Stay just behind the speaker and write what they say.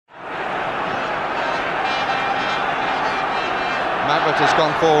Stewart has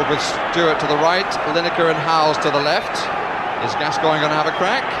gone forward with Stewart to the right, Lineker and Howes to the left. Is Gascoigne going to have a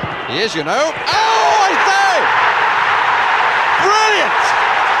crack? He is, you know. Oh, I say! Brilliant!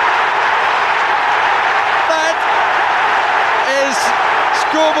 That is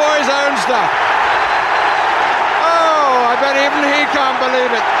schoolboy's own stuff. Oh, I bet even he can't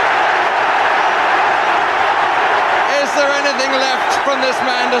believe it. Is there anything left from this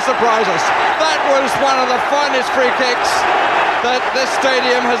man to surprise us? That was one of the finest free kicks that this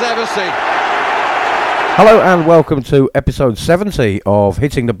stadium has ever seen. Hello and welcome to episode 70 of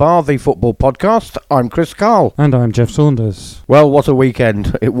Hitting the Bar, the football podcast. I'm Chris Karle. And I'm Geoff Saunders. Well, what a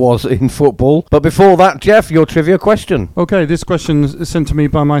weekend it was in football. But before that, Geoff, your trivia question. Okay, this question is sent to me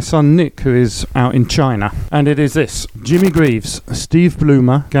by my son Nick, who is out in China. And it is this. Jimmy Greaves, Steve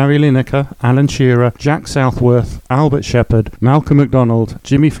Bloomer, Gary Lineker, Alan Shearer, Jack Southworth, Albert Shepherd, Malcolm McDonald,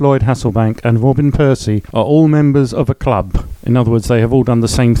 Jimmy Floyd Hasselbank and Robin Percy are all members of a club. In other words, they have all done the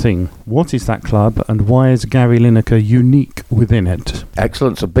same thing. What is that club and why is Gary Lineker unique within it?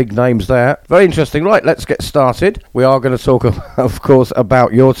 Excellent, some big names there. Very interesting. Right, let's get started. We are going to talk, of course,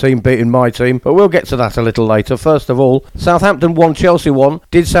 about your team beating my team, but we'll get to that a little later. First of all, Southampton won, Chelsea won.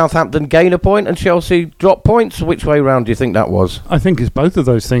 Did Southampton gain a point and Chelsea drop points? Which way round do you think that was? I think it's both of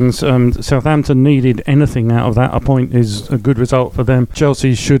those things. Southampton needed anything out of that. A point is a good result for them.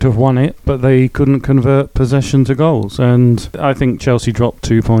 Chelsea should have won it, but they couldn't convert possession to goals, and I think Chelsea dropped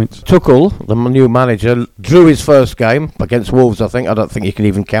 2 points. Tuchel, the new manager, drew his first game against Wolves, I think. I don't think you can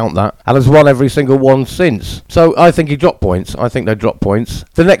even count that. And has won every single one since. So I think he dropped points. I think they dropped points.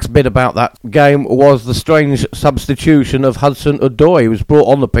 The next bit about that game was the strange substitution of Hudson-Odoi. He was brought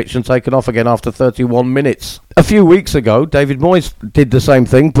on the pitch and taken off again after 31 minutes. A few weeks ago, David Moyes did the same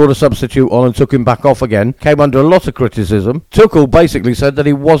thing, brought a substitute on and took him back off again. Came under a lot of criticism. Tuchel basically said that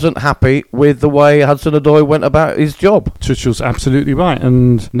he wasn't happy with the way Hudson-Odoi went about his job. Tuchel's absolutely right,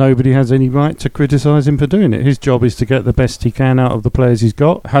 and nobody has any right to criticise him for doing it. His job is to get the best he can out of the players he's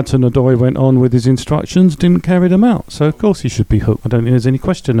got. Hudson-Odoi went on with his instructions, didn't carry them out, so of course he should be hooked. I don't think there's any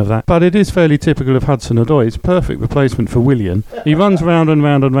question of that. But it is fairly typical of Hudson-Odoi. It's a perfect replacement for Willian. He runs round and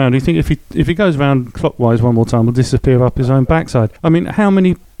round and round. You think if he goes round clockwise one more time, will disappear up his own backside. I mean, how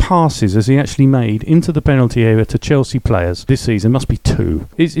many passes has he actually made into the penalty area to Chelsea players this season? Must be 2.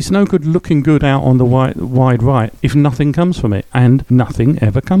 It's no good looking good out on the wide right if nothing comes from it, and nothing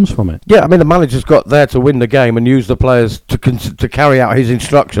ever comes from it. Yeah, I mean, the manager's got there to win the game and use the players to carry out his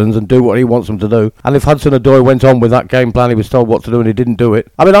instructions and do what he wants them to do. And if Hudson-Odoi went on with that game plan, he was told what to do and he didn't do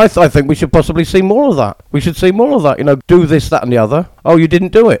it. I mean, I think we should possibly see more of that. We should see more of that. You know, do this, that and the other. Oh, you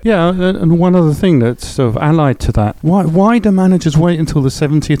didn't do it. Yeah, and one other thing that's sort of allied to that. Why do managers wait until the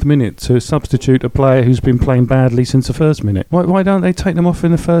 70th minute to substitute a player who's been playing badly since the first minute? Why don't they take them off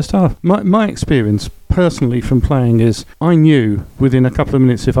in the first half? My experience personally from playing is I knew within a couple of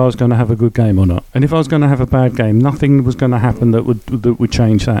minutes if I was going to have a good game or not, and if I was going to have a bad game, nothing was going to happen that would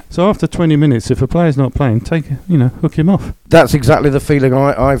change that. So after 20 minutes, if a player's not playing, hook him off. That's exactly the feeling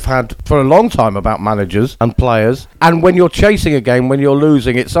I've had for a long time about managers and players. And when you're chasing a game, when you're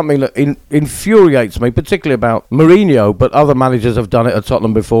losing, it's something that infuriates me, particularly about Mourinho, but other managers have done it at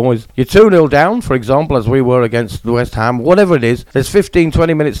Tottenham before. You're 2-0 down, for example, as we were against West Ham, whatever it is, there's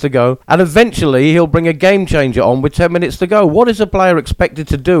 15-20 minutes to go, and eventually he'll bring a game changer on with 10 minutes to go. What is a player expected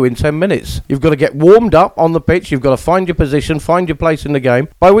to do in 10 minutes? You've got to get warmed up on the pitch, you've got to find your position, find your place in the game,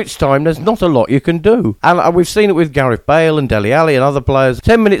 by which time there's not a lot you can do. And we've seen it with Gareth Bale and Dele Alli and other players.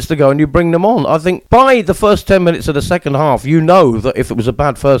 10 minutes to go and you bring them on. I think by the first 10 minutes of the second half, you know that if it was a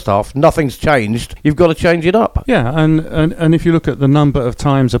bad first half, nothing's changed. You've got to change it up. Yeah, and if you look at the number of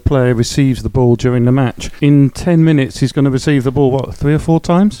times a player receives the ball during the match, in 10 minutes he's going to receive the ball, 3 or 4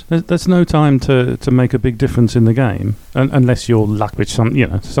 times? There's no time to make a big difference in the game, unless you're lucky, which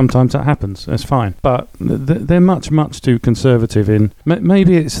sometimes that happens. That's fine. But they're much too conservative in.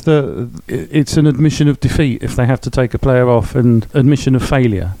 Maybe it's an admission of defeat if they have to take a player off, and admission of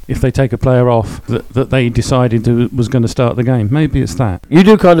failure if they take a player off that they decided was going to start the game. Maybe it's that. You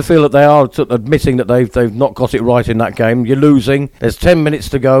do kind of feel that they are admitting that they've not got it right in that game. You're losing. There's 10 minutes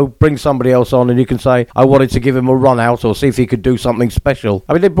to go. Bring somebody else on, and you can say, I wanted to give him a run out or see if he could do something special.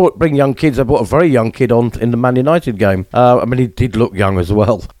 I mean, they bring young kids. They brought a very young kid on in the Man United game. I mean, he did look young as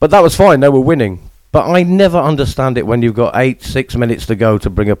well. But that was fine. They were winning. But I never understand it when you've got 6 minutes to go to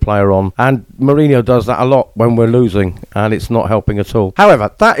bring a player on. And Mourinho does that a lot when we're losing, and it's not helping at all.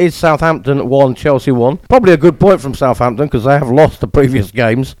 However, that is Southampton 1, Chelsea 1. Probably a good point from Southampton because they have lost the previous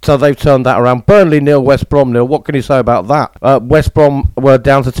games. So they've turned that around. Burnley 0, West Brom 0. What can you say about that? West Brom were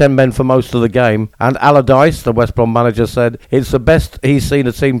down to 10 men for most of the game. And Allardyce, the West Brom manager, said it's the best he's seen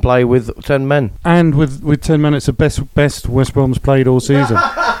a team play with 10 men. And with 10 men, it's the best West Brom's played all season.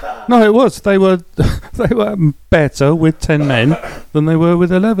 No, it was. They were better with 10 men than they were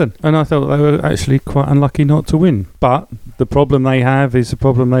with 11. And I thought they were actually quite unlucky not to win. But the problem they have is the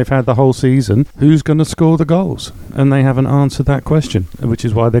problem they've had the whole season. Who's going to score the goals? And they haven't answered that question, which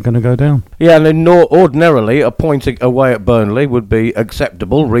is why they're going to go down. Yeah, and then ordinarily a point away at Burnley would be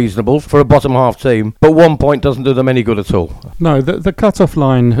acceptable, reasonable for a bottom half team. But 1 point doesn't do them any good at all. No, the cut-off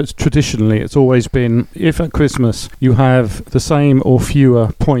line has traditionally, it's always been, if at Christmas you have the same or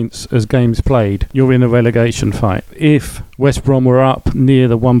fewer points as games played, you're in a relegation fight. If West Brom were up near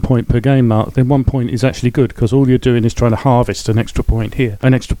the 1 point per game mark, then 1 point is actually good because all you're doing is trying to harvest an extra point here,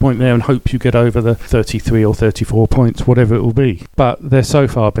 an extra point there, and hope you get over the 33 or 34 points, whatever it will be. But they're so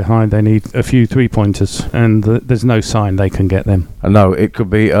far behind, they need a few 3-pointers, and there's no sign they can get them. No, it could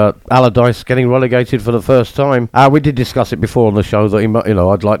be Allardyce getting relegated for the first time. We did discuss it before on the show that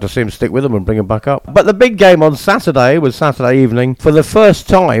I'd like to see him stick with them and bring them back up. But the big game on Saturday was Saturday evening for the first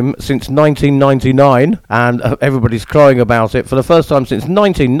time since 1999, and everybody's crying about it. For the first time since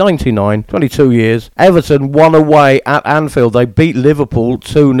 1999, 22 years, Everton won away at Anfield. They beat Liverpool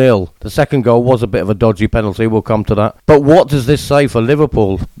 2-0. The second goal was a bit of a dodgy penalty, we'll come to that. But what does this say for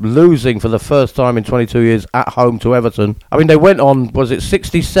Liverpool, losing for the first time in 22 years at home to Everton? I mean, they went on,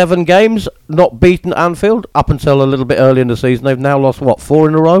 67 games not beaten Anfield up until a little bit early in the season. They've now lost, 4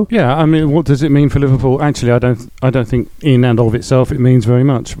 in a row? Yeah, I mean, what does it mean for Liverpool? Actually, I don't think in and of itself it means very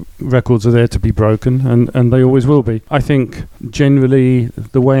much. Records are there to be broken, and they always will be. I think generally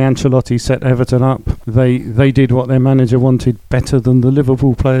the way Ancelotti set Everton up, they did what their manager wanted better than the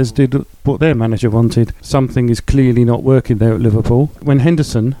Liverpool players did what their manager wanted. Something is clearly not working there at Liverpool. When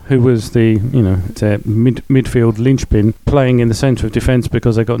Henderson, who was the midfield linchpin, playing in the centre of defence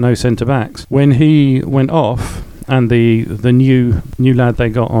because they got no centre backs, when he went off and the new lad they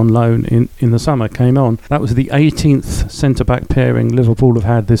got on loan in the summer came on, that was the 18th centre-back pairing Liverpool have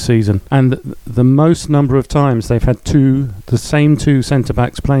had this season. And the most number of times they've had the same two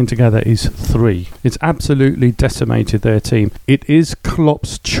centre-backs playing together is 3. It's absolutely decimated their team. It is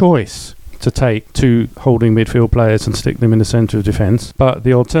Klopp's choice to take 2 holding midfield players and stick them in the centre of defence. But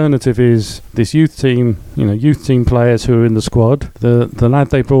the alternative is this youth team players who are in the squad. The lad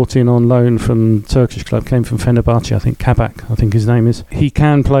they brought in on loan from Turkish club came from Fenerbahce, I think Kabak, I think his name is. He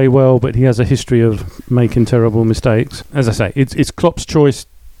can play well, but he has a history of making terrible mistakes. As I say, it's Klopp's choice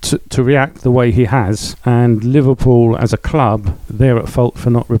to react the way he has, and Liverpool as a club, they're at fault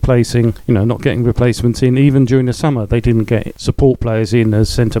for not getting replacements in. Even during the summer they didn't get support players in as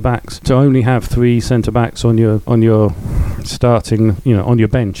centre backs. To only have 3 centre backs on your starting, on your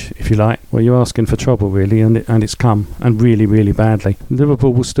bench, if you like, well, you're asking for trouble really, and it's come, and really, really badly.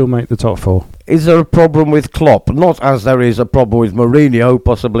 Liverpool will still make the top 4. Is there a problem with Klopp? Not as there is a problem with Mourinho,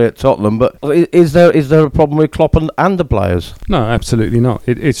 possibly at Tottenham, but is there a problem with Klopp and the players? No, absolutely not.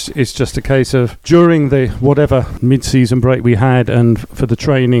 It's just a case of during the whatever mid-season break we had, and for the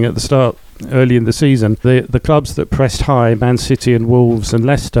training at the start early in the season, the clubs that pressed high, Man City and Wolves and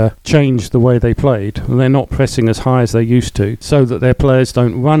Leicester, changed the way they played. And they're not pressing as high as they used to, so that their players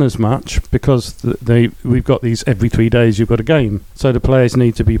don't run as much, because we've got these every 3 days you've got a game, so the players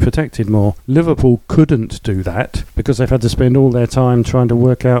need to be protected more. Liverpool couldn't do that because they've had to spend all their time trying to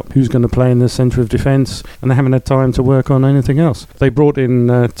work out who's going to play in the centre of defence, and they haven't had time to work on anything else. They brought in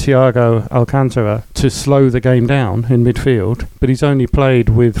Thiago Alcantara to slow the game down in midfield, but he's only played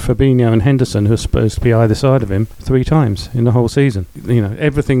with Fabinho and Henderson, who are supposed to be either side of him, 3 times in the whole season.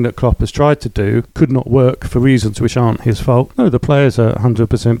 Everything that Klopp has tried to do could not work for reasons which aren't his fault. No, the players are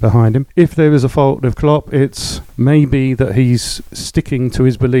 100% behind him. If there is a fault of Klopp, it's maybe that he's sticking to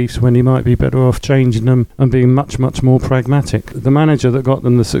his beliefs when he might be better off changing them and being much, much more pragmatic. The manager that got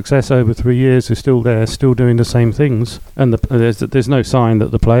them the success over 3 years is still there, still doing the same things, and there's no sign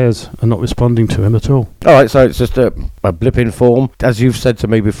that the players are not responding to him at all. Alright, so it's just a blip in form. As you've said to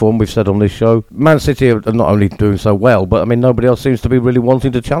me before, and we've said on this show, Man City are not only doing so well, but nobody else seems to be really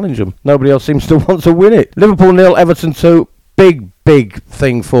wanting to challenge them. Nobody else seems to want to win it. Liverpool 0, Everton 2. Big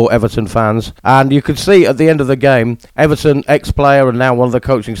thing for Everton fans, and you could see at the end of the game, Everton ex-player and now one of the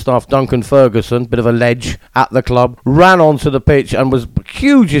coaching staff, Duncan Ferguson, bit of a ledge at the club, ran onto the pitch and was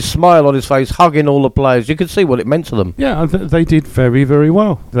hugest smile on his face, hugging all the players. You could see what it meant to them. Yeah, they did very, very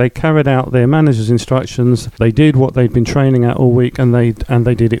well. They carried out their manager's instructions. They did what they'd been training at all week, and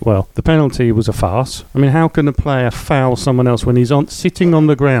they did it well. The penalty was a farce. I mean, how can a player foul someone else when he's sitting on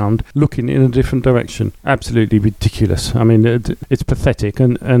the ground looking in a different direction? Absolutely ridiculous. I mean, it's pathetic,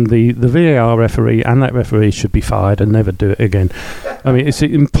 and the VAR referee and that referee should be fired and never do it again. I mean, it's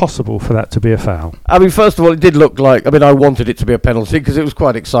impossible for that to be a foul. I mean, first of all, it did look like... I mean, I wanted it to be a penalty because it was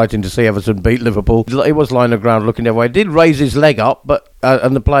quite exciting to see Everton beat Liverpool. He was lying on the ground looking the other way. He did raise his leg up, but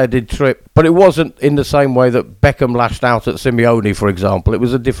and the player did trip. But it wasn't in the same way that Beckham lashed out at Simeone, for example. It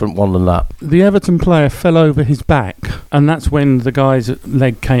was a different one than that. The Everton player fell over his back, and that's when the guy's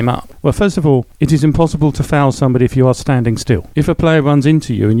leg came up. Well, first of all, it is impossible to foul somebody if you are standing still. If a player runs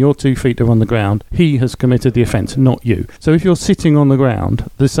into you and your 2 feet are on the ground, he has committed the offence, not you. So if you're sitting on the ground,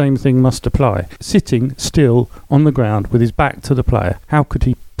 the same thing must apply. Sitting still on the ground with his back to the player, how could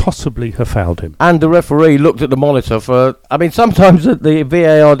he possibly have fouled him? And the referee looked at the monitor for... I mean, sometimes the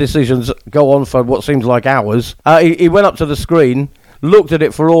VAR decisions go on for what seems like hours. He went up to the screen, looked at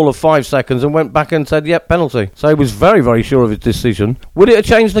it for all of 5 seconds and went back and said, yep, penalty. So he was very, very sure of his decision. Would it have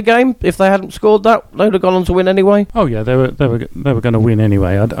changed the game if they hadn't scored that? They would have gone on to win anyway? Oh, yeah, they were going to win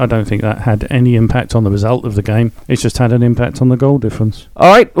anyway. I don't think that had any impact on the result of the game. It's just had an impact on the goal difference.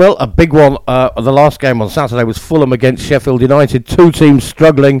 All right, well, a big one. The last game on Saturday was Fulham against Sheffield United. 2 teams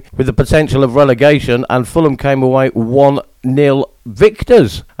struggling with the potential of relegation, and Fulham came away 1-0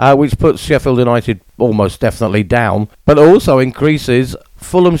 victors, which puts Sheffield United almost definitely down, but also increases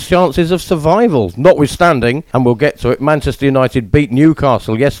Fulham's chances of survival, notwithstanding, and we'll get to it, Manchester United beat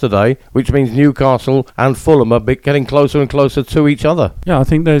Newcastle yesterday, which means Newcastle and Fulham are getting closer and closer to each other. Yeah, I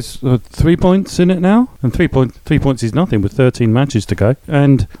think there's 3 points in it now, and 3 points is nothing with 13 matches to go.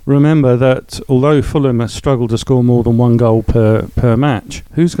 And remember that although Fulham has struggled to score more than 1 goal per match,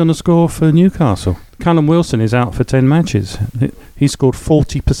 who's going to score for Newcastle? Callum Wilson is out for 10 matches. He scored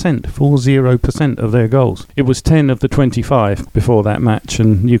 40% of their goals. It was 10 of the 25 before that match,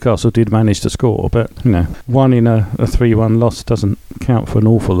 and Newcastle did manage to score, but, you know, 1 in a 3-1 loss doesn't count for an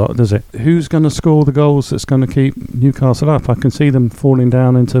awful lot, does it? Who's going to score the goals that's going to keep Newcastle up? I can see them falling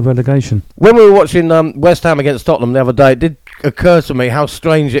down into relegation. When we were watching West Ham against Tottenham the other day, it did occur to me how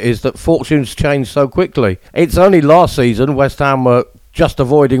strange it is that fortunes change so quickly. It's only last season West Ham were just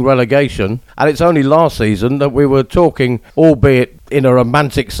avoiding relegation, and it's only last season that we were talking, albeit in a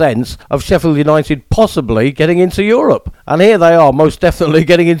romantic sense, of Sheffield United possibly getting into Europe. And here they are, most definitely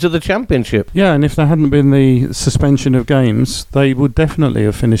getting into the Championship. Yeah, and if there hadn't been the suspension of games, they would definitely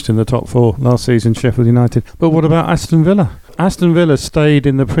have finished in the top 4 last season, Sheffield United. But what about Aston Villa? Aston Villa stayed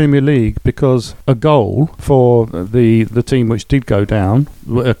in the Premier League because a goal for the team which did go down,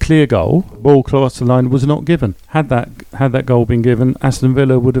 a clear goal, ball across the line, was not given. Had that goal been given, Aston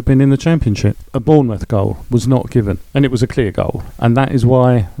Villa would have been in the Championship. A Bournemouth goal was not given, and it was a clear goal. And that is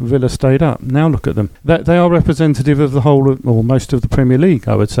why Villa stayed up. Now look at them. They are representative of the whole, or most of the Premier League,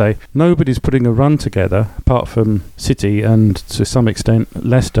 I would say. Nobody's putting a run together, apart from City and, to some extent,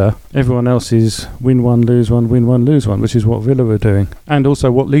 Leicester. Everyone else is win 1, lose 1, win 1, lose 1, which is what Villa are doing. And also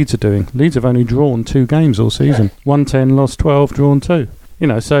what Leeds are doing. Leeds have only drawn 2 games all season. Won 10, lost 12, drawn 2. You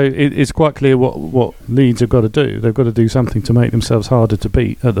know, so it's quite clear what Leeds have got to do. They've got to do something to make themselves harder to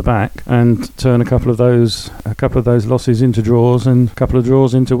beat at the back and turn a couple of those losses into draws and a couple of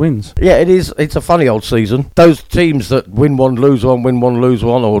draws into wins. Yeah, it is. It's a funny old season. Those teams that win 1, lose 1, win 1, lose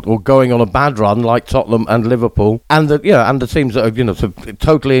 1, or going on a bad run like Tottenham and Liverpool, and the teams that are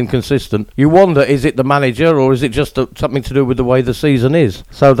totally inconsistent. You wonder, is it the manager or is it just something to do with the way the season is?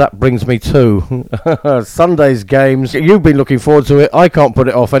 So that brings me to Sunday's games. You've been looking forward to it. I can't put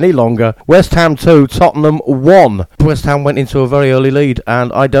it off any longer. West Ham 2, Tottenham 1. West Ham went into a very early lead,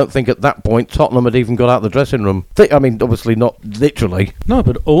 and I don't think at that point Tottenham had even got out of the dressing room. I mean, obviously not literally. No,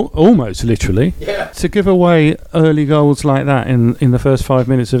 but almost literally. Yeah. To give away early goals like that in the first 5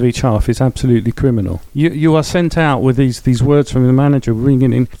 minutes of each half is absolutely criminal. You are sent out with these words from the manager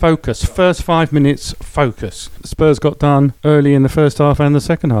ringing in, focus, first 5 minutes, focus. Spurs got done early in the first half and the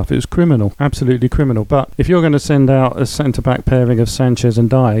second half. It was criminal, absolutely criminal. But if you're going to send out a centre-back pairing of Sanchez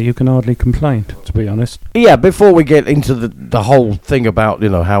and Dyer, you can hardly complain, to be honest. Yeah, before we get into the whole thing about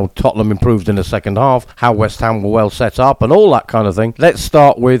how Tottenham improved in the second half, how West Ham were well set up and all that kind of thing, let's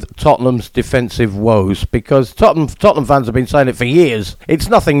start with Tottenham's defensive woes, because Tottenham fans have been saying it for years. It's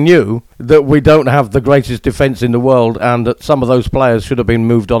nothing new that we don't have the greatest defence in the world and that some of those players should have been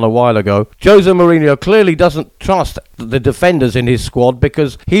moved on a while ago. Jose Mourinho clearly doesn't trust the defenders in his squad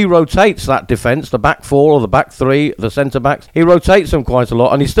because he rotates that defence, the back 4 or the back 3, the centre-backs. He rotates them quite a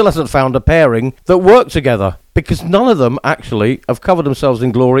lot, and he still hasn't found a pairing that work together. because none of them actually have covered themselves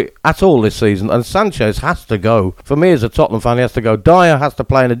in glory at all this season. And Sanchez has to go. For me as a Tottenham fan, he has to go. Dyer has to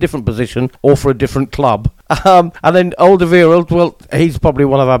play in a different position or for a different club. And then Alderweireld, well, he's probably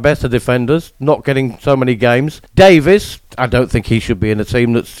one of our better defenders, not getting so many games. Davis, I don't think he should be in a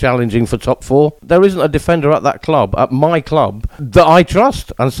team that's challenging for top 4. There isn't a defender at that club, at my club, that I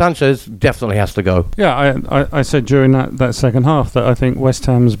trust, and Sanchez definitely has to go. Yeah, I said during that second half that I think West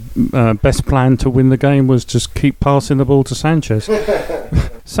Ham's best plan to win the game was just keep passing the ball to Sanchez.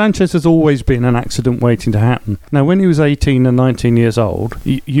 Sanchez has always been an accident waiting to happen. Now, when he was 18 and 19 years old,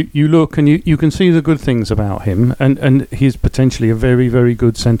 you look and you can see the good things about him, and he's potentially a very, very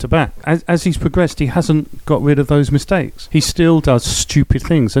good centre-back. As he's progressed, he hasn't got rid of those mistakes. He still does stupid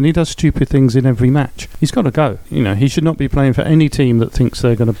things, and he does stupid things in every match. He's got to go. You know, he should not be playing for any team that thinks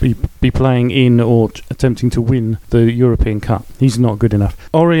they're going to be playing in or attempting to win the European Cup. He's not good enough.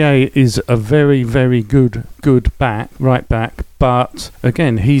 Aurier is a very, very good right back. But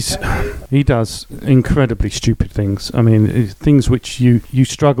again, he does incredibly stupid things. I mean, things which you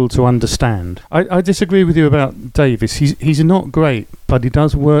struggle to understand. I disagree with you about Davis. He's not great, but he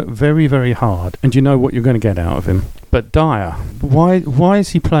does work very, very hard, and you know what you're going to get out of him. But Dyer, why is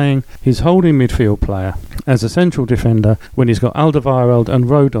he playing his holding midfield player as a central defender when he's got Alderweireld and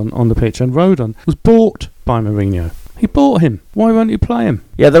Rodon on the pitch? And Rodon was bought by Mourinho. He bought him. Why won't you play him?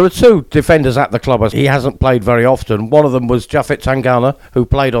 Yeah, there were 2 defenders at the club. He hasn't played very often. One of them was Japhet Tangana, who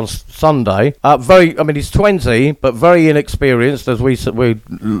played on Sunday. He's 20, but very inexperienced, as we're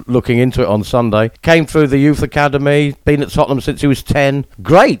looking into it on Sunday. Came through the youth academy, been at Tottenham since he was 10.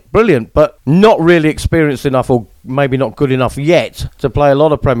 Great, brilliant, but not really experienced enough, or maybe not good enough yet, to play a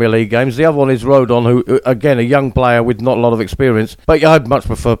lot of Premier League games. The other one is Rodon, who, again, a young player with not a lot of experience. But yeah, I'd much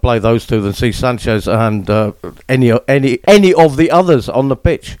prefer play those 2 than see Sanchez and any of the others on the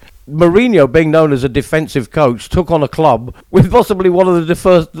pitch. Mourinho, being known as a defensive coach, took on a club with possibly one of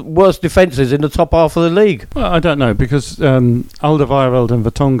the worst defences in the top half of the league. Well, I don't know, because Alderweireld and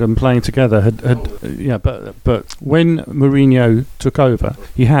Vertonghen playing together but when Mourinho took over,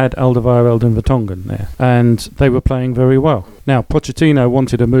 he had Alderweireld and Vertonghen there, and they were playing very well. Now, Pochettino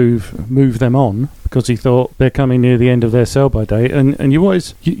wanted to move them on because he thought they're coming near the end of their sell-by date, and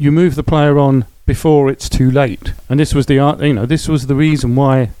you move the player on before it's too late. And this was the reason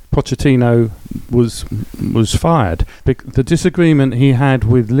why Pochettino was fired. The disagreement he had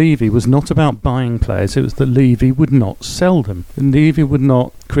with Levy was not about buying players, it was that Levy would not sell them. And Levy would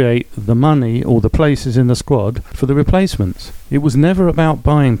not create the money or the places in the squad for the replacements. It was never about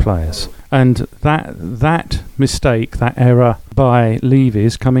buying players. And that mistake, that error by Levy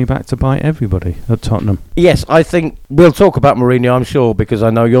is coming back to bite everybody at Tottenham. Yes, I think we'll talk about Mourinho, I'm sure, because I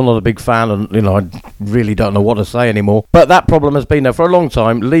know you're not a big fan, and I really don't know what to say anymore. But that problem has been there for a long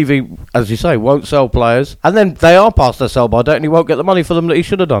time. Levy, as you say, won't sell players, and then they are past their sell-by date, and he won't get the money for them that he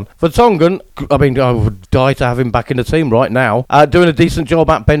should have done. Vertonghen, I would die to have him back in the team right now, doing a decent job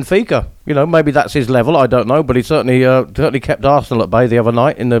at Benfica. Maybe that's his level, I don't know, but he certainly kept Arsenal at bay the other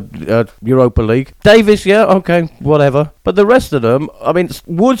night in the Europa League. Davis, yeah, okay, whatever. But the rest of them,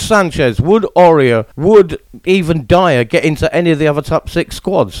 would Sanchez, would Aurier, would even Dyer get into any of the other top 6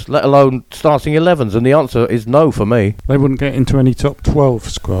 squads, let alone starting 11s? And the answer is no for me. They wouldn't get into any top 12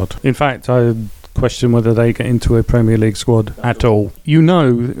 squad. In fact, I question whether they get into a Premier League squad at all.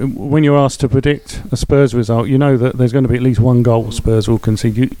 When you're asked to predict a Spurs result, you know that there's going to be at least 1 goal Spurs will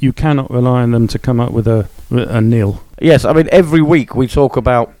concede. You cannot rely on them to come up with a nil. Yes, every week we talk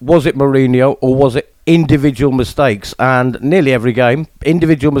about, was it Mourinho or was it individual mistakes? And nearly every game,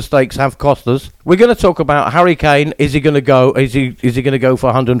 individual mistakes have cost us. We're going to talk about Harry Kane. Is he going to go? Is he going to go for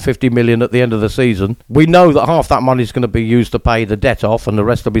 150 million at the end of the season? We know that half that money is going to be used to pay the debt off, and the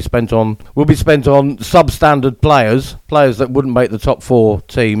rest will be spent on substandard players that wouldn't make the top 4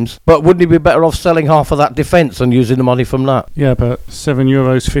 teams. But wouldn't he be better off selling half of that defence and using the money from that? Yeah, but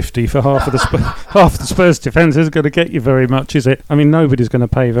 €7.50 for half of the Spurs defence isn't going to get you very much, is it? Nobody's going to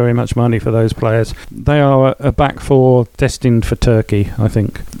pay very much money for those players. They are a back 4 destined for Turkey, I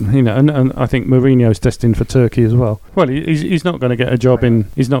think. And I think Mourinho's destined for Turkey as well. Well, he's not going to get a job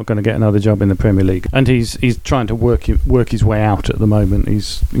he's not going to get another job in the Premier League, and he's trying to work his way out at the moment.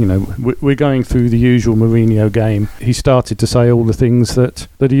 We're going through the usual Mourinho game. He started to say all the things that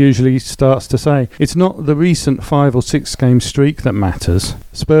he usually starts to say. It's not the recent 5 or 6 game streak that matters.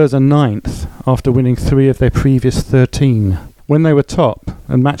 Spurs are 9th after winning 3 of their previous 13. When they were top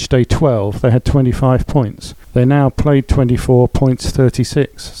and match day 12, they had 25 points. They now played 24, points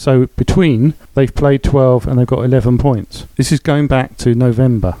 36. So they've played 12 and they've got 11 points. This is going back to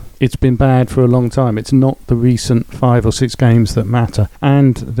November. It's been bad for a long time. It's not the recent 5 or 6 games that matter.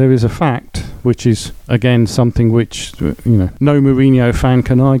 And there is a fact, which is, again, something which, no Mourinho fan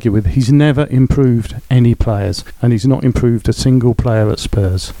can argue with. He's never improved any players, and he's not improved a single player at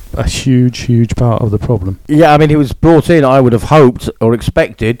Spurs. A huge part of the problem. Yeah, I mean, he was brought in, I would have hoped or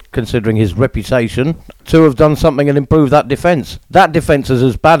expected, considering his reputation, to have done something and improved that defence. That defence is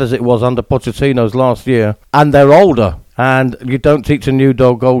as bad as it was under Pochettino's last year, and they're older. And you don't teach a new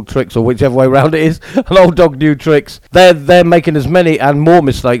dog old tricks, or whichever way round it is, an old dog new tricks. They're making as many and more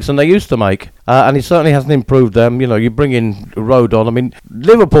mistakes than they used to make. And he certainly hasn't improved them. You bring in Rodon. I mean,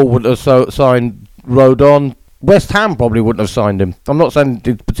 Liverpool would have signed Rodon. West Ham probably wouldn't have signed him. I'm not saying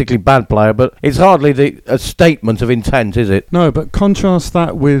he's a particularly bad player, but it's hardly a statement of intent, is it? No, but contrast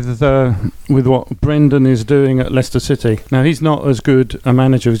that with what Brendan is doing at Leicester City. Now, he's not as good a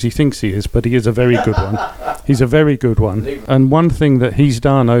manager as he thinks he is, but he is a very good one. He's a very good one. And one thing that he's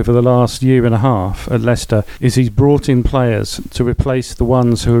done over the last year and a half at Leicester is he's brought in players to replace the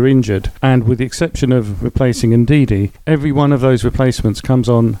ones who are injured. And with the exception of replacing Ndidi, every one of those replacements comes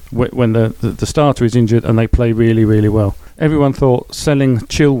on when the starter is injured and they play really well. Everyone thought selling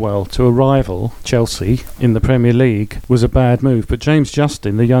Chilwell to a rival, Chelsea, in the Premier League was a bad move, but James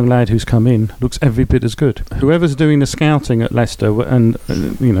Justin, the young lad who's come in, looks every bit as good. Whoever's doing the scouting at Leicester, and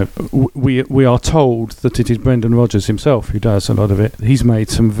we are told that it is Brendan Rodgers himself who does a lot of it. He's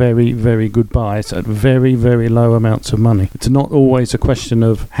made some very good buys at very low amounts of money. It's not always a question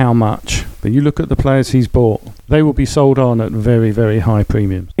of how much, but you look at the players he's bought, they will be sold on at very high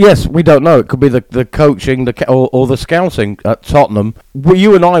premiums. Yes, we don't know. It could be the coaching or the scouting at Tottenham.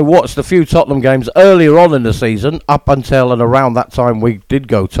 You and I watched a few Tottenham games earlier on in the season, up until and around that time we did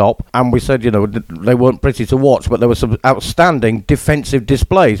go top, and we said, they weren't pretty to watch, but there were some outstanding defensive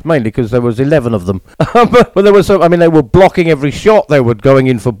displays, mainly because there was 11 of them. But there was they were blocking every shot, they were going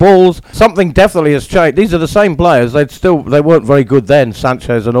in for balls. Something definitely has changed. These are the same players. They weren't very good then,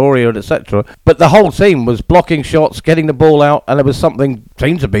 Sanchez and Aurier, etc. But the whole team was blocking shots, getting the ball out, and there was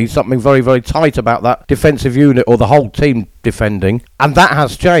seemed to be something very tight about that defensive unit, or the whole team defending, and that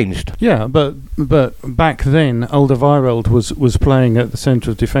has changed. Yeah, but back then Alderweireld was playing at the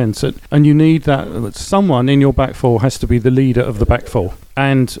centre of defence, and you need that someone in your back four has to be the leader of the back four.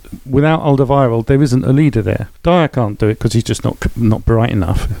 And without Alderweireld, there isn't a leader there. Dyer can't do it because he's just not bright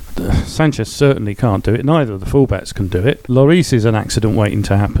enough. Sanchez certainly can't do it. Neither of the fullbacks can do it. Lloris is an accident waiting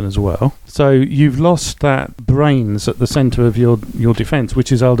to happen as well. So you've lost that brains at the centre of your defence,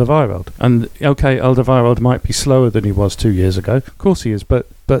 which is Alderweireld. And okay, Alderweireld might be slower than he was 2 years ago. Of course he is, but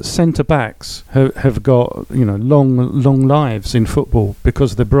centre backs have got long lives in football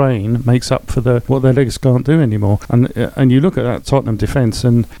because the brain makes up for what their legs can't do anymore. And you look at that Tottenham defence,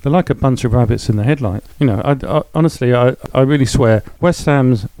 and they're like a bunch of rabbits in the headlight. I honestly really swear West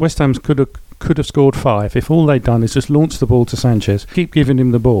Ham's could have scored 5 if all they'd done is just launch the ball to Sanchez, keep giving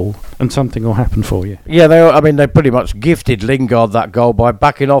him the ball, and something will happen for you. Yeah, they pretty much gifted Lingard that goal by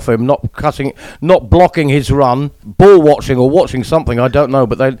backing off him, not blocking his run, ball watching or watching something, I don't know,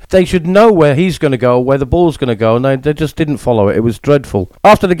 but they should know where he's going to go, where the ball's going to go, and they just didn't follow it. It was dreadful.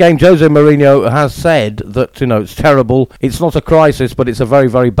 After the game, Jose Mourinho has said that it's terrible, it's not a crisis, but it's a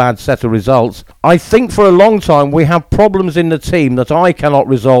very bad set of results. I think for a long time we have problems in the team that I cannot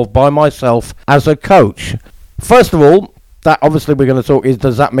resolve by myself as a coach. First of all, that obviously we're going to talk is,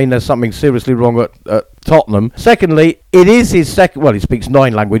 does that mean there's something seriously wrong at Tottenham? Secondly, it is his second, well, he speaks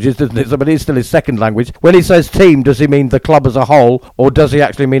 9 languages, doesn't it? But it's still his second language. When he says team, does he mean the club as a whole, or does he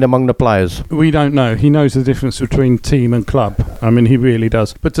actually mean among the players? We don't know. He knows the difference between team and club. I mean, he really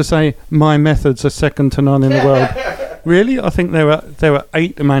does. But to say my methods are second to none in the world, really? I think there are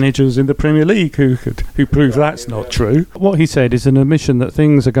 8 managers in the Premier League who prove that's not true. What he said is an admission that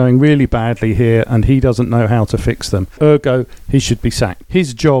things are going really badly here and he doesn't know how to fix them. Ergo, he should be sacked.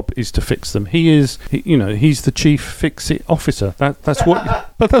 His job is to fix them. He's the chief fix-it officer. That's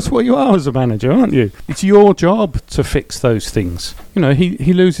what you are as a manager, aren't you? It's your job to fix those things.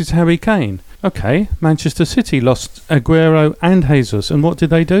 He loses Harry Kane. Okay, Manchester City lost Aguero and Jesus, and what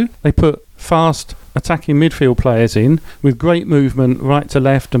did they do? They put fast attacking midfield players in with great movement right to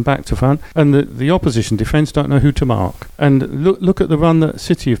left and back to front, and the opposition defence don't know who to mark. And look at the run that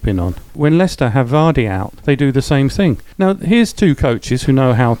City have been on. When Leicester have Vardy out, they do the same thing. Now here's 2 coaches who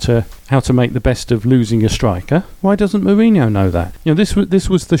know how to make the best of losing a striker. Why doesn't Mourinho know that? This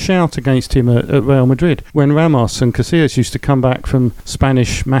was the shout against him at Real Madrid when Ramos and Casillas used to come back from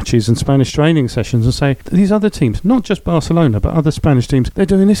Spanish matches and Spanish training sessions and say, these other teams, not just Barcelona but other Spanish teams, they're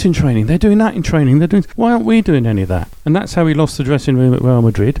doing this in training, they're doing that in training, they're doing. Why aren't we doing any of that? And that's how he lost the dressing room at Real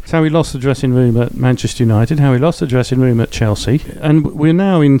Madrid. It's how he lost the dressing room at Manchester United. How he lost the dressing room at Chelsea. And we're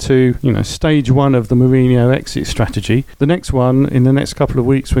now into, stage one of the Mourinho exit strategy. The next one, in the next couple of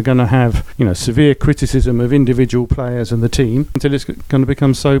weeks, we're going to have, severe criticism of individual players and the team until it's going to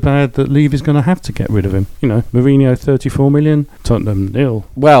become so bad that Levy's going to have to get rid of him. Mourinho 34 million, Tottenham nil.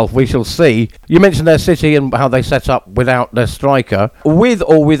 Well, we shall see. You mentioned their City and how they set up without their striker, with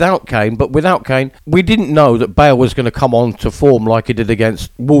or without Kane. But without Kane, we didn't know that Bale was going to come on to form like he did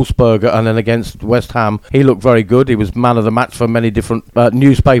against Wolfsburg and then against West Ham. He looked very good. He was man of the match for many different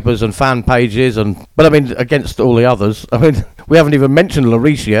newspapers and fan pages. But against all the others, we haven't even mentioned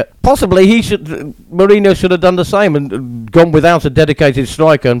Lloris yet. Possibly Mourinho should have done the same and gone without a dedicated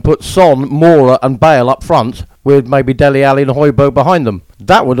striker and put Son, Moura and Bale up front, with maybe Dele Alli and Højbjerg behind them.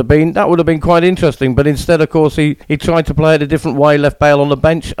 That would have been quite interesting. But instead, of course, he tried to play it a different way, left Bale on the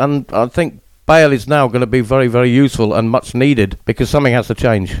bench, and I think Bale is now going to be very, very useful and much needed because something has to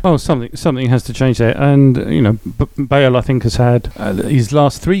change. Oh, something has to change there, and Bale I think has had his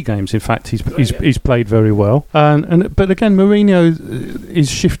last 3 games. In fact, he's played very well, but again, Mourinho is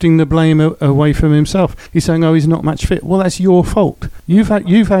shifting the blame away from himself. He's saying, "Oh, he's not match fit." Well, that's your fault. You've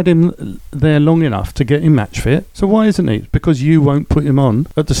had him there long enough to get him match fit. So why isn't he? Because you won't put him on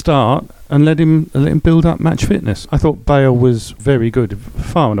at the start and let him build up match fitness. I thought Bale was very good,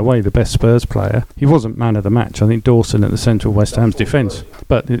 far and away the best Spurs player. He wasn't man of the match. I think Dawson at the centre of West Ham's defence,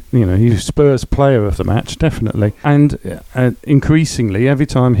 but he's Spurs player of the match definitely. And increasingly, every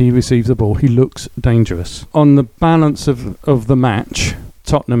time he receives the ball, he looks dangerous. On the balance of the match,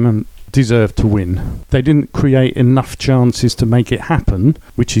 Tottenham deserved to win. They didn't create enough chances to make it happen,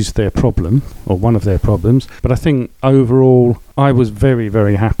 which is their problem, or one of their problems. But I think overall, I was very,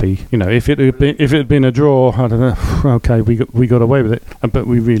 very happy. If it had been a draw, I don't know. Okay, we got away with it, but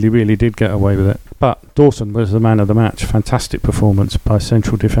we really, really did get away with it. But Dawson was the man of the match. Fantastic performance by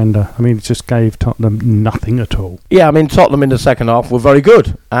central defender. It just gave Tottenham nothing at all. Yeah, Tottenham in the second half were very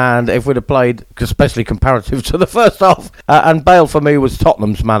good, and if we'd have played, especially comparative to the first half, and Bale for me was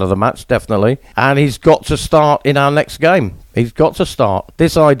Tottenham's man of the match, definitely, and he's got to start in our next game. He's got to start.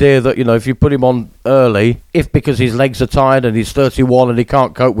 This idea that, if you put him on early, because his legs are tired and he's 31 and he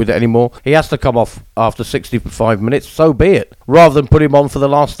can't cope with it anymore, he has to come off after 65 minutes, so be it. Rather than put him on for the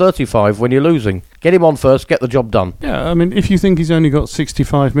last 35 when you're losing. Get him on first, get the job done. Yeah, if you think he's only got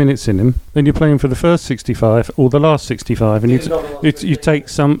 65 minutes in him, then you're playing for the first 65 or the last 65, and you take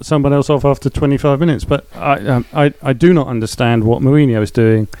someone else off after 25 minutes. But I do not understand what Mourinho is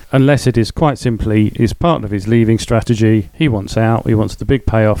doing, unless it is quite simply is part of his leaving strategy. He wants out, he wants the big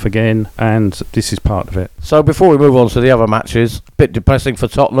payoff again, and this is part of it. So before we move on to the other matches, a bit depressing for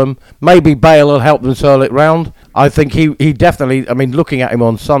Tottenham. Maybe Bale will help them turn it round. I think he definitely, looking at him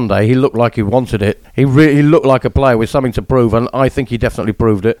on Sunday, he looked like he wanted it. He looked like a player with something to prove, and I think he definitely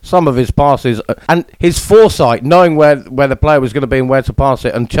proved it. Some of his passes, and his foresight, knowing where the player was going to be and where to pass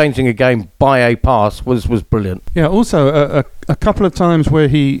it, and changing a game by a pass was brilliant. Yeah, also a couple of times where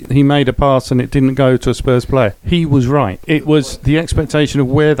he made a pass and it didn't go to a Spurs player, he was right. It was the expectation of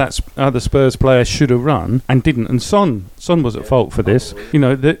where that other Spurs player should have run and didn't. And Son was at fault for this.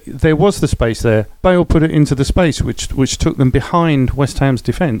 There was the space there. Bale put it into the space which took them behind West Ham's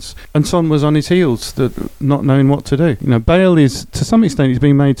defence, and Son was on his heels, not knowing what to do. Bale is, to some extent, he's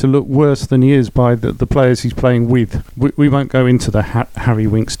been made to look worse than he is by the players he's playing with. We won't go into the Harry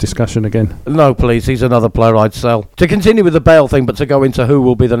Winks discussion again. No, please. He's another player I'd sell. To continue with the Bale thing, but to go into who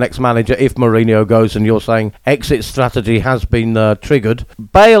will be the next manager if Mourinho goes, and you're saying exit strategy has been triggered.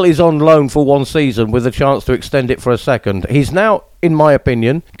 Bale is on loan for 1 season with a chance to extend it for a second. He's now, in my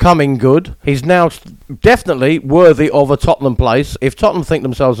opinion, coming good. He's now definitely worthy of a Tottenham place. If Tottenham think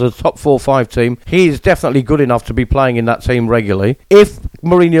themselves as a top 4-5 team, he is definitely good enough to be playing in that team regularly. If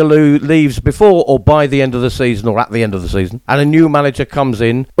Mourinho leaves before or by the end of the season or at the end of the season, and a new manager comes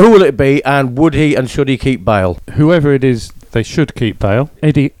in, who will it be, and would he and should he keep Bale? Whoever it is, they should keep Bale.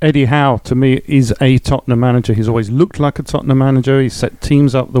 Eddie Howe, to me, is a Tottenham manager. He's always looked like a Tottenham manager. He's set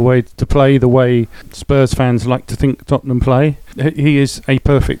teams up the way to play the way Spurs fans like to think Tottenham play. He is a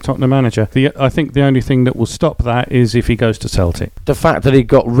perfect Tottenham manager. I think the only thing that will stop that is if he goes to Celtic. The fact that he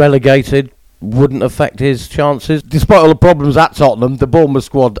got relegated wouldn't affect his chances. Despite all the problems at Tottenham, the Bournemouth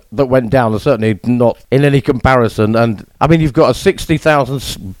squad that went down are certainly not in any comparison, and I mean, you've got a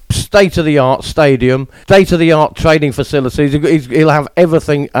 60,000 state-of-the-art stadium, state-of-the-art training facilities. He'll have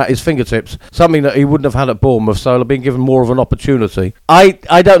everything at his fingertips, something that he wouldn't have had at Bournemouth, so he'll be given more of an opportunity.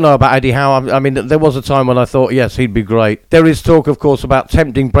 I don't know about Eddie Howe. I mean, there was a time when I thought, yes, he'd be great. There is talk, of course, about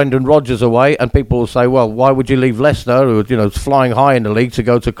tempting Brendan Rodgers away, and people will say, well, why would you leave Leicester, who is flying high in the league, to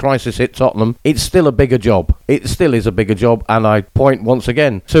go to crisis-hit Tottenham? It's still a bigger job. It still is a bigger job, and I point once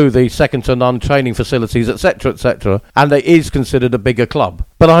again to the second-to-none training facilities, etc., etc., and it is considered a bigger club.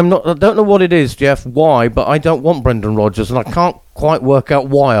 But I don't know what it is, Geoff, why, but I don't want Brendan Rodgers, and I can't quite work out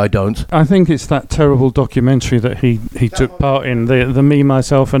why I don't. I think it's that terrible documentary that he took part in, the Me,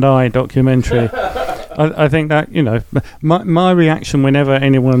 Myself and I documentary. I think that, my reaction whenever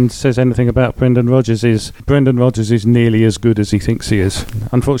anyone says anything about Brendan Rodgers is nearly as good as he thinks he is.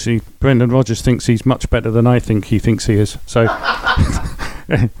 Unfortunately, Brendan Rodgers thinks he's much better than I think he thinks he is. So...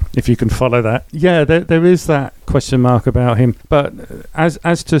 if you can follow that. Yeah, there is that question mark about him. But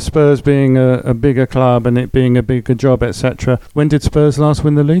as to Spurs being a bigger club and it being a bigger job, etc., when did Spurs last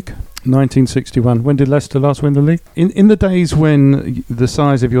win the league? 1961. When did Leicester last win the league? In the days when the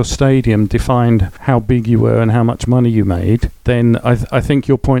size of your stadium defined how big you were and how much money you made, then I think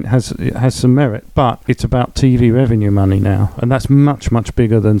your point has some merit. But it's about TV revenue money now, and that's much, much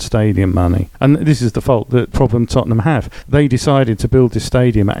bigger than stadium money. And this is the problem Tottenham have. They decided to build this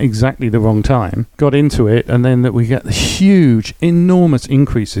stadium at exactly the wrong time, got into it, and then that we get the huge, enormous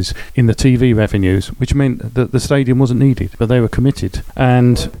increases in the TV revenues, which meant that the stadium wasn't needed, but they were committed.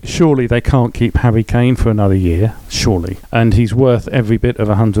 And surely they can't keep Harry Kane for another year, surely. And he's worth every bit of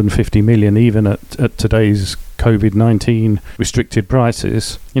 150 million, even at today's COVID-19 restricted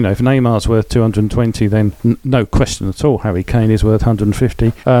prices. If Neymar's worth 220, then no question at all Harry Kane is worth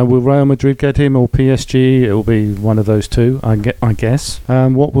 150. Will Real Madrid get him or PSG? It'll be one of those two, I guess.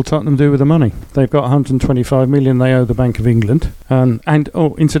 What will Tottenham do with the money? They've got 125 million they owe the Bank of England.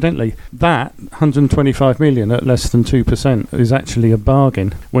 Incidentally, that 125 million at less than 2% is actually a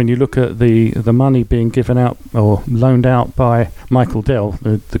bargain when you look at the money being given out or loaned out by Michael Dell,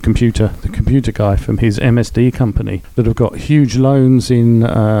 the computer guy from his MSD company, that have got huge loans in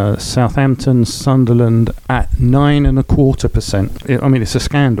Southampton, Sunderland at 9.25%. I mean, it's a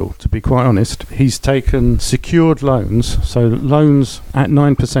scandal, to be quite honest. He's taken secured loans, so loans at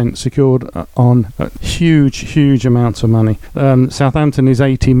 9% secured on huge amounts of money. Southampton is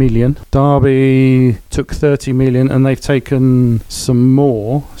 80 million. Derby took 30 million, and they've taken some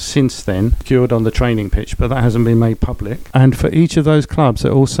more since then, secured on the training pitch, but that hasn't been made public. And for each of those clubs,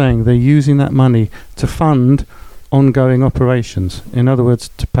 they're all saying they're using that money to fund ongoing operations, in other words,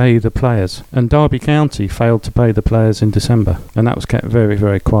 to pay the players. And Derby County failed to pay the players in December, and that was kept very,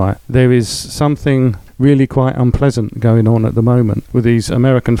 very quiet. There is something really quite unpleasant going on at the moment with these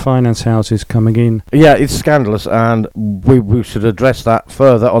American finance houses coming in. Yeah, it's scandalous, and we should address that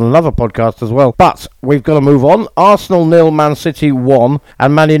further on another podcast as well. But we've got to move on. Arsenal 0, Man City 1,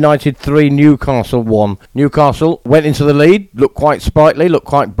 and Man United 3, Newcastle 1. Newcastle went into the lead, looked quite sprightly, looked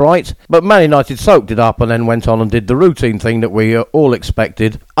quite bright, but Man United soaked it up and then went on and did the routine thing that we all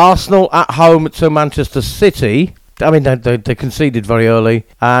expected. Arsenal at home to Manchester City. I mean, they conceded very early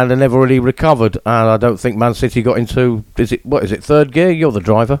and they never really recovered. And I don't think Man City got into, is it third gear? You're the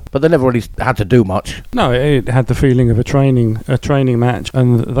driver. But they never really had to do much. No, it had the feeling of a training match,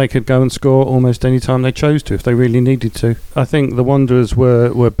 and they could go and score almost any time they chose to if they really needed to. I think the Wanderers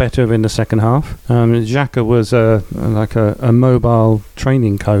were better in the second half. Xhaka was like a mobile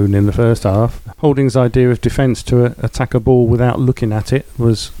training cone in the first half. Holding's idea of defence to attack a ball without looking at it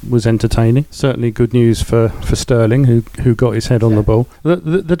was entertaining. Certainly good news for Sterling, who got his head on the ball.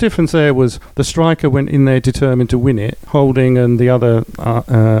 The difference there was the striker went in there determined to win it. Holding and the other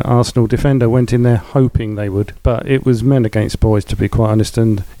Arsenal defender went in there hoping they would. But it was men against boys, to be quite honest,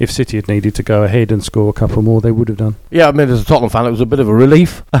 and if City had needed to go ahead and score a couple more, they would have done. Yeah, I mean, as a Tottenham fan, it was a bit of a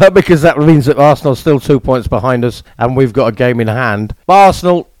relief because that means that Arsenal's still 2 points behind us and we've got a game in hand. But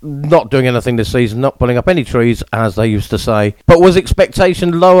Arsenal not doing anything this season, not pulling up any trees, as they used to say. But was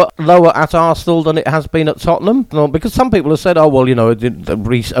expectation lower at Arsenal than it has been at Tottenham? No, because some people have said, oh, well,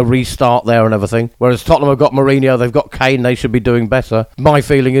 a restart there and everything. Whereas Tottenham have got Mourinho, they've got Kane, they should be doing better. My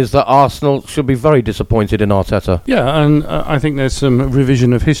feeling is that Arsenal should be very disappointed in Arteta. Yeah, and I think there's some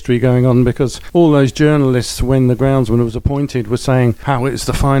revision of history going on, because all those journalists, when the groundsman was appointed, were saying how it's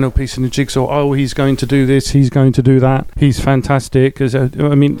the final piece in the jigsaw. Oh, he's going to do this, he's going to do that. He's fantastic.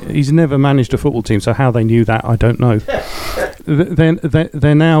 I mean, mean, he's never managed a football team, so how they knew that, I don't know.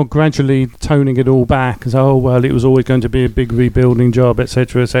 They're now gradually toning it all back as, oh, well, it was always going to be a big rebuilding job,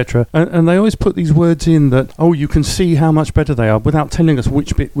 etc., etc. And they always put these words in that, oh, you can see how much better they are without telling us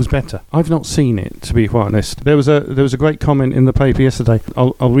which bit was better. I've not seen it, to be quite honest. There was a great comment in the paper yesterday.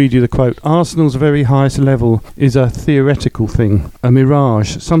 I'll read you the quote. Arsenal's very highest level is a theoretical thing, a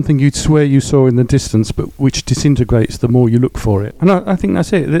mirage, something you'd swear you saw in the distance, but which disintegrates the more you look for it. And I think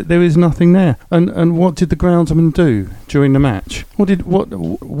that's it. There is nothing there. And what did the groundsman do during the match?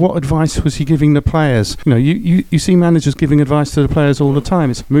 What advice was he giving the players? You know, you see managers giving advice to the players all the time.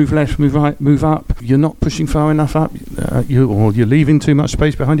 It's move left, move right, move up. You're not pushing far enough up. You're leaving too much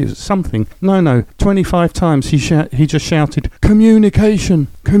space behind you. Something. No. 25 times he just shouted, communication.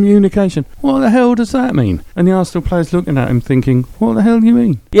 What the hell does that mean? And the Arsenal players looking at him thinking, what the hell do you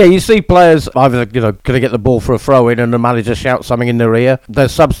mean? Yeah, you see players either, going to get the ball for a throw-in and the manager shouts something in their ear. They're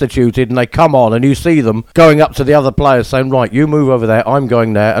substituted and they come on and you see them going up to the other players saying, right, you move over there, I'm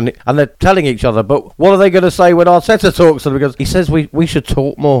going there. And they're telling each other, but what are they going to say when Arteta talks to them? Because he says we should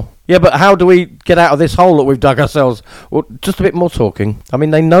talk more. Yeah, but how do we get out of this hole that we've dug ourselves? Well, just a bit more talking. I mean,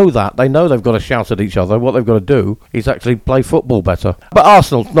 they know that. They know they've got to shout at each other. What they've got to do is actually play football better. But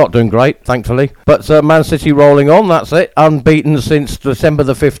Arsenal, not doing great, thankfully. But Man City rolling on, that's it. Unbeaten since December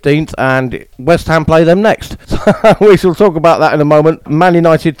the 15th, and West Ham play them next. We shall talk about that in a moment. Man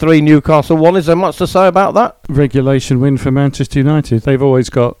United 3, Newcastle 1. Is there much to say about that? Regulation win for Manchester United. They've always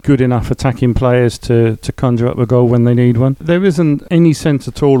got good enough attacking players to conjure up a goal when they need one. There isn't any sense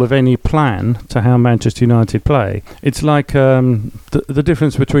at all of any plan to how Manchester United play. It's like the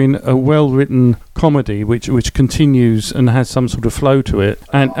difference between a well-written comedy which continues and has some sort of flow to it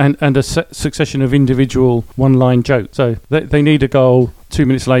and a succession of individual one-line jokes. So they need a goal. 2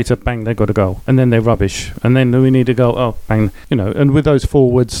 minutes later, bang, they've got a goal. And then they're rubbish. And then we need a goal, oh, bang. And with those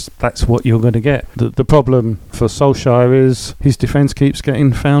forwards, that's what you're going to get. The problem for Solskjaer is his defence keeps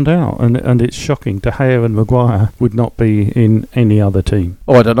getting found out. And it's shocking. De Gea and Maguire would not be in any other team.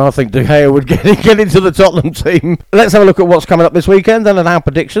 Oh, I don't know. I think De Gea would get into the Tottenham team. Let's have a look at what's coming up this weekend then and our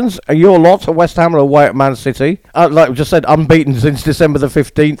predictions. Your lot, West Ham are away at Man City. Like we just said, unbeaten since December the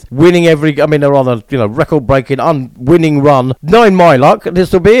 15th. Winning they're on a record-breaking, winning run. Knowing my luck,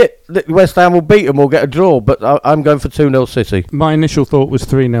 this will be it. West Ham will beat them or get a draw, but I'm going for 2-0 City. My initial thought was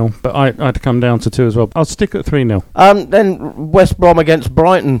 3-0, but I'd come down to 2 as well. I'll stick at 3-0. Then West Brom against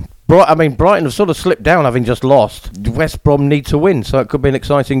Brighton. Brighton have sort of slipped down having just lost. West Brom need to win, so it could be an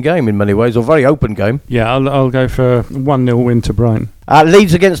exciting game in many ways, or a very open game. Yeah, I'll go for a 1-0 win to Brighton.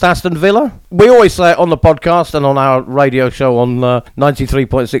 Leeds against Aston Villa. We always say it on the podcast and on our radio show on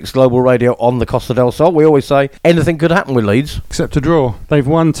 93.6 Global Radio on the Costa del Sol. We always say anything could happen with Leeds. Except a draw. They've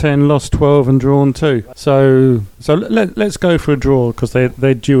won 10, lost 12 and drawn 2. So let's go for a draw because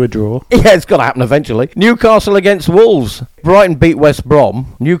they're due a draw. Yeah, it's got to happen eventually. Newcastle against Wolves. Brighton beat West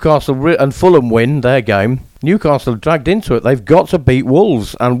Brom. Newcastle and Fulham win their game. Newcastle dragged into it. They've got to beat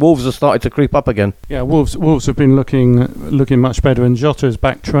Wolves, and Wolves have started to creep up again. Yeah, Wolves have been looking much better, and Jota's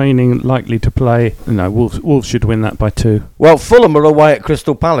back training, likely to play. No, Wolves should win that by 2. Well, Fulham are away at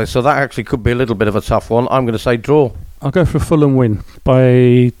Crystal Palace, so that actually could be a little bit of a tough one. I'm going to say draw. I'll go for a Fulham win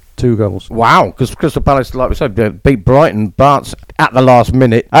by 2 goals. Wow, because Crystal Palace, like we said, beat Brighton, but at the last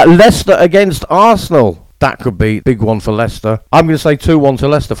minute. Leicester against Arsenal. That could be a big one for Leicester. I'm going to say 2-1 to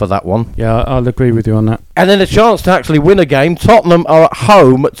Leicester for that one. Yeah, I'll agree with you on that. And then a chance to actually win a game. Tottenham are at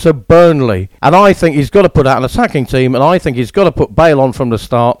home to Burnley. And I think he's got to put out an attacking team. And I think he's got to put Bale on from the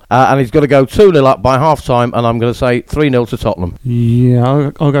start. And he's got to go 2-0 up by half-time. And I'm going to say 3-0 to Tottenham. Yeah,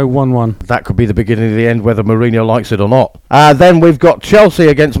 I'll go 1-1. That could be the beginning of the end, whether Mourinho likes it or not. Then we've got Chelsea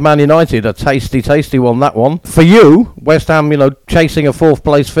against Man United. A tasty one, that one. For you, West Ham, chasing a 4th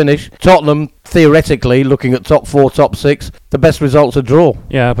place finish. Tottenham, theoretically, looking at top 4, top 6, the best result's a draw.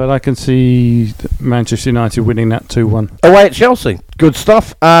 Yeah, but I can see Manchester United winning that 2-1. Away at Chelsea. Good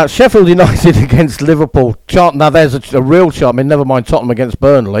stuff. Sheffield United against Liverpool. Now there's a real chance. I mean, never mind Tottenham against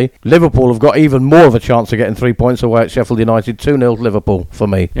Burnley. Liverpool have got even more of a chance of getting 3 points away at Sheffield United. 2-0 Liverpool for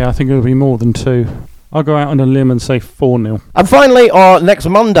me. Yeah, I think it'll be more than 2. I'll go out on a limb and say 4-0. And finally, next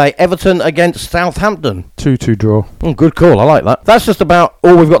Monday, Everton against Southampton. 2-2 draw. Good call, I like that. That's just about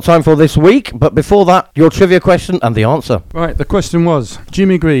all we've got time for this week. But before that, your trivia question and the answer. Right, the question was,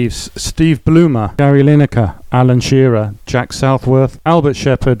 Jimmy Greaves, Steve Bloomer, Gary Lineker, Alan Shearer, Jack Southworth, Albert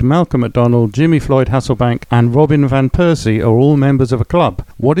Shepherd, Malcolm McDonald, Jimmy Floyd Hasselbank and Robin van Persie are all members of a club.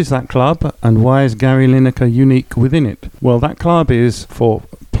 What is that club and why is Gary Lineker unique within it? Well, that club is for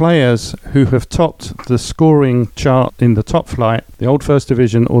players who have topped the scoring chart in the top flight, the old First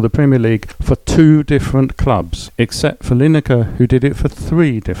Division or the Premier League, for 2 different clubs, except for Lineker, who did it for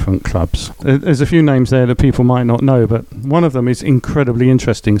 3 different clubs. There's a few names there that people might not know, but one of them is incredibly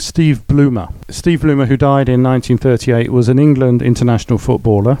interesting. Steve Bloomer. Steve Bloomer, who died in 1938, was an England international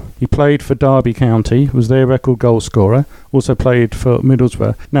footballer. He played for Derby County, was their record goal scorer, also played for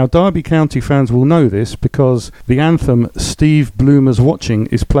Middlesbrough. Now, Derby County fans will know this because the anthem Steve Bloomer's Watching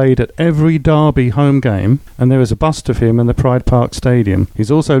is played at every Derby home game, and there is a bust of him in the Pride Park Stadium.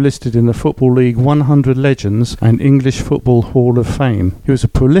 He's also listed in the Football League 100 Legends and English Football Hall of Fame. He was a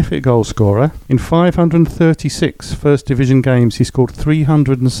prolific goal scorer. In 536 First Division games, he scored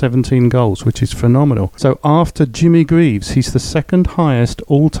 317 goals, which is phenomenal. So after Jimmy Greaves, he's the second highest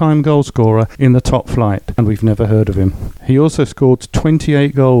all-time goal scorer in the top flight, and we've never heard of him. He also scored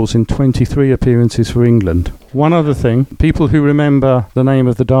 28 goals in 23 appearances for England. One other thing, people who remember the name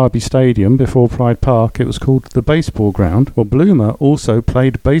of the Derby Stadium before Pride Park, it was called the Baseball Ground. Well, Bloomer also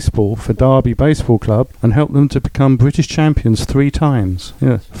played baseball for Derby Baseball Club and helped them to become British champions 3 times.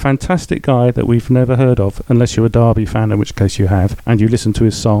 Yeah, fantastic guy that we've never heard of, unless you're a Derby fan, in which case you have, and you listen to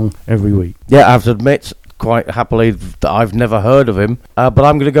his song every week. Yeah, I have to admit, quite happily, that I've never heard of him, but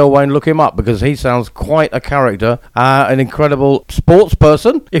I'm going to go away and look him up because he sounds quite a character, an incredible sports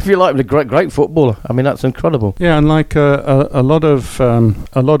person, if you like, a great footballer. I mean, that's incredible. Yeah, and like a lot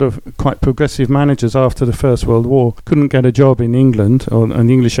of quite progressive managers after the First World War couldn't get a job in England, or an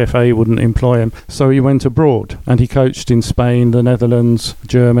English FA wouldn't employ him, so he went abroad and he coached in Spain, the Netherlands,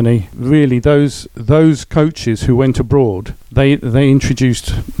 Germany. Really, those coaches who went abroad, they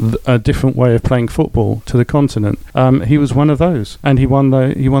introduced a different way of playing football to the continent. He was one of those, and he won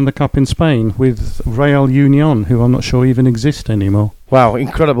the cup in Spain with Real Union, who I'm not sure even exist anymore. Wow,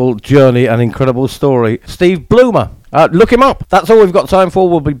 incredible journey and incredible story. Steve Bloomer. Look him up. That's all we've got time for.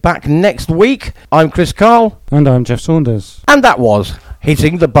 We'll be back next week. I'm Chris Karle. And I'm Geoff Saunders. And that was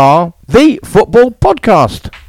Hitting the Bar, the football podcast.